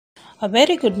A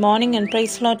very good morning and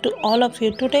praise Lord to all of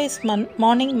you. Today's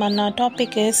morning manna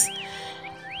topic is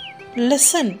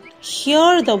listen,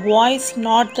 hear the voice,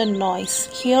 not the noise.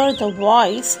 Hear the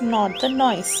voice, not the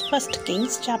noise. 1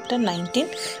 Kings chapter 19,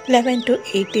 11 to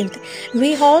 18th.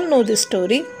 We all know this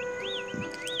story.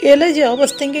 Elijah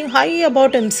was thinking high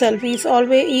about himself.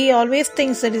 He always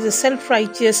thinks that he is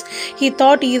self-righteous. He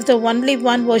thought he is the only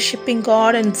one worshipping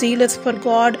God and zealous for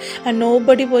God, and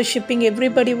nobody worshipping,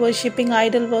 everybody worshipping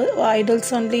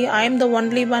idols only. I am the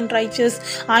only one righteous.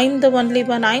 I am the only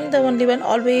one.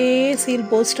 Always he'll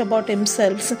boast about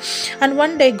himself. And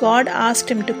one day God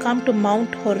asked him to come to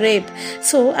Mount Horeb.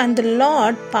 And the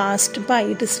Lord passed by.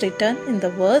 It is written in the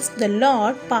verse, the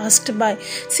Lord passed by.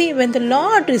 See, when the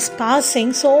Lord is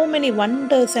passing, so many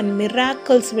wonders and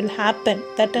miracles will happen.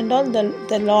 That and all,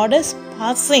 the Lord is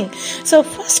passing. So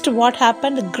first what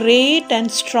happened? Great and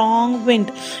strong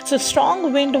wind. So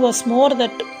strong wind was more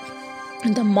that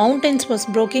the mountains was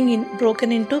broken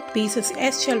into pieces.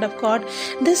 As child of God,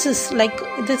 this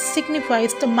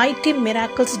signifies the mighty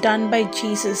miracles done by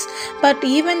Jesus. But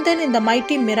even then, in the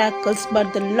mighty miracles,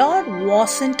 but the Lord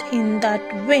wasn't in that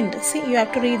wind. See, you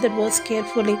have to read that verse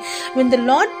carefully. When the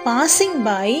Lord passing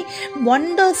by,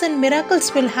 wonders and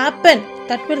miracles will happen.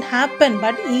 That will happen,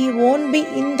 but he won't be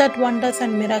in that wonders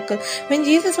and miracle. When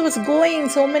Jesus was going,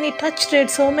 so many touched it,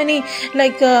 so many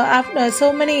his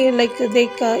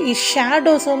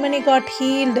shadow, so many got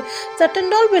healed. That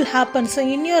and all will happen. So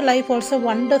in your life also,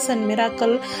 wonders and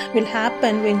miracle will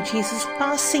happen when Jesus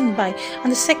passing by.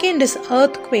 And the second is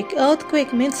earthquake.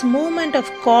 Earthquake means movement of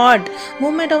God,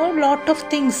 movement of a lot of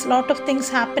things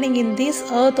happening in this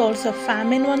earth also.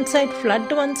 Famine one side, flood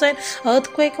one side,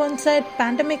 earthquake one side,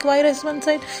 pandemic virus one side.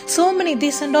 So many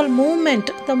this and all movement.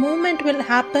 The movement will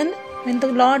happen when the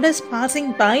Lord is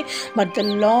passing by, but the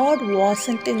Lord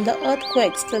wasn't in the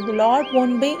earthquakes. So the Lord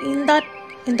won't be in that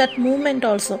movement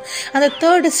also. And the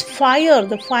third is fire.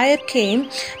 The fire came.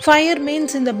 Fire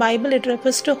means in the Bible it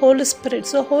refers to Holy Spirit.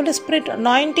 So Holy Spirit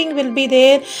anointing will be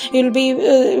there.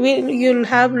 You'll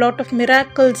have lot of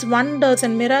miracles, wonders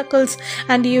and miracles,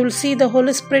 and you'll see the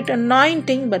Holy Spirit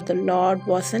anointing, but the Lord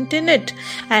wasn't in it.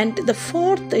 And the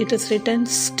fourth, it is written,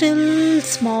 still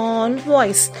small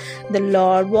voice. The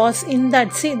Lord was in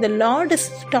that. See, the Lord is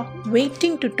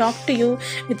waiting to talk to you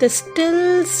with a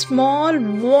still small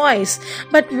voice.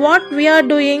 But what we are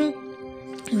doing,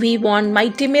 we want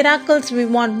mighty miracles, we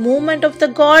want movement of the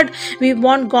God, we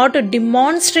want God to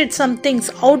demonstrate some things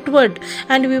outward,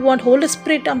 and we want Holy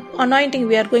Spirit anointing.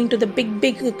 We are going to the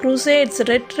big crusades,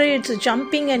 retreats,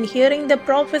 jumping and hearing the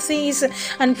prophecies,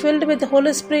 and filled with the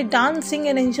Holy Spirit, dancing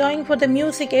and enjoying for the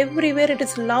music. Everywhere it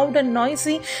is loud and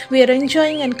noisy, we are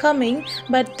enjoying and coming,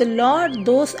 but the Lord,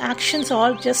 those actions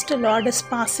all just the Lord is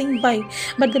passing by.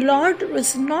 But the Lord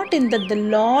was not in that. The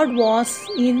Lord was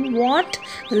in what?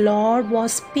 The Lord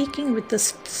was speaking with a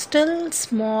still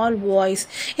small voice.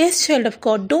 Yes, child of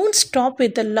God, don't stop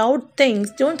with the loud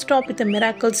things, don't stop with the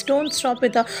miracles, don't stop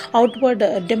with the outward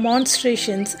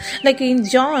demonstrations. Like in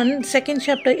John 2nd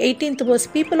chapter 18th verse,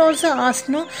 people also ask,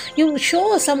 no, you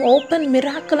show some open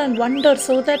miracle and wonder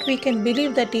so that we can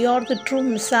believe that you are the true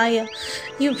Messiah.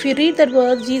 If you read that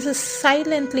verse, Jesus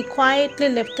silently, quietly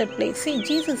left that place. See,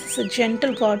 Jesus is a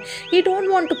gentle God. He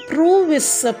don't want to prove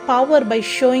his power by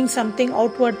showing something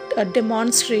outward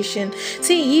demonstration.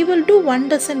 See, he will do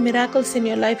wonders and miracles in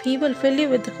your life. He will fill you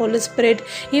with the Holy Spirit.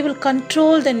 He will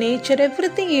control the nature.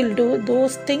 Everything he will do,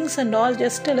 those things and all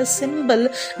just tell a symbol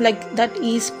like that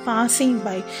he is passing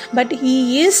by. But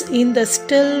he is in the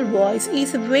still voice. He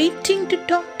is waiting to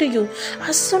talk to you.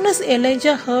 As soon as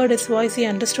Elijah heard his voice, he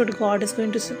understood God is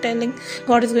going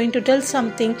to tell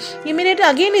something. Immediately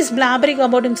again he's blabbering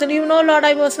about himself. You know, Lord,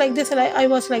 I was like this, I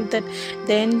was like that.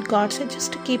 Then God said,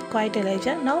 just keep quiet,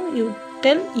 Elijah. Now you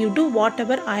do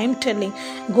whatever I am telling.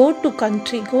 Go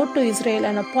to Israel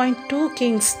and appoint 2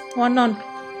 kings, one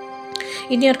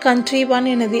in your country, one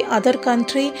in the other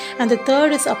country, and the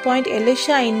third is appoint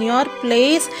Elisha in your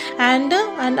place. And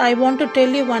I want to tell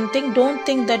you one thing, don't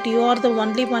think that you are the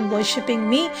only one worshipping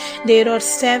me. There are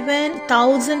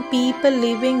 7,000 people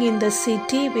living in the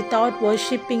city without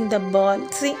worshipping the Baal.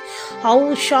 See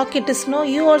how shock it is, no?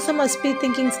 You also must be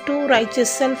thinking too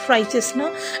righteous, self-righteous,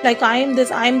 no? Like I am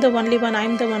this, I am the only one.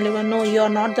 No, you are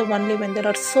not the only one. There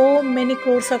are so many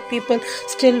crores of people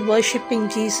still worshipping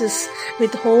Jesus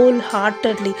with whole heart.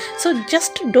 wholeheartedly. So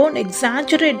just don't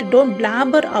exaggerate, don't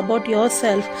blabber about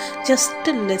yourself. Just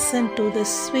listen to the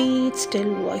sweet,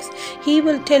 still voice. He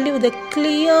will tell you the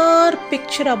clear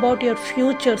picture about your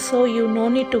future, so you no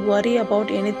need to worry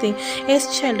about anything.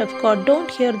 Yes, child of God, don't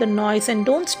hear the noise, and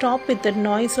don't stop with the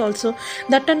noise also.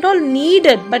 That and all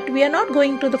needed, but we are not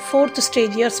going to the fourth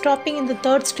stage. You are stopping in the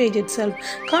third stage itself.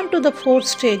 Come to the fourth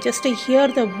stage, just to hear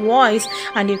the voice,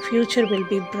 and your future will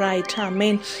be bright.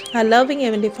 Amen. Our loving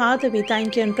Heavenly Father, we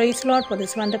thank you and praise, Lord, for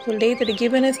this wonderful day that you have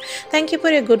given us. Thank you for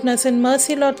your goodness and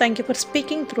mercy, Lord. Thank you for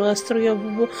speaking through us, through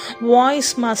your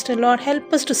voice, Master. Lord,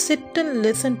 help us to sit and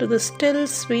listen to the still,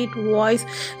 sweet voice.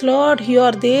 Lord, you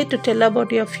are there to tell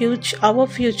about your future, our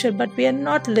future, but we are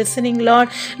not listening, Lord.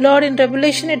 Lord, in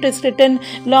Revelation it is written,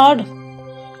 Lord,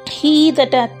 he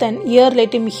that hath an ear,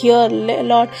 let him hear,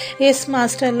 Lord. Yes,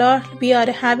 Master, Lord, we are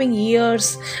having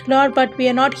ears, Lord, but we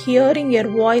are not hearing your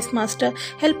voice, Master.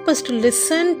 Help us to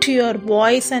listen to your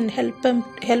voice and help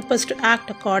us to act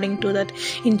according to that.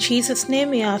 In Jesus'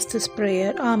 name we ask this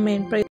prayer. Amen. Praise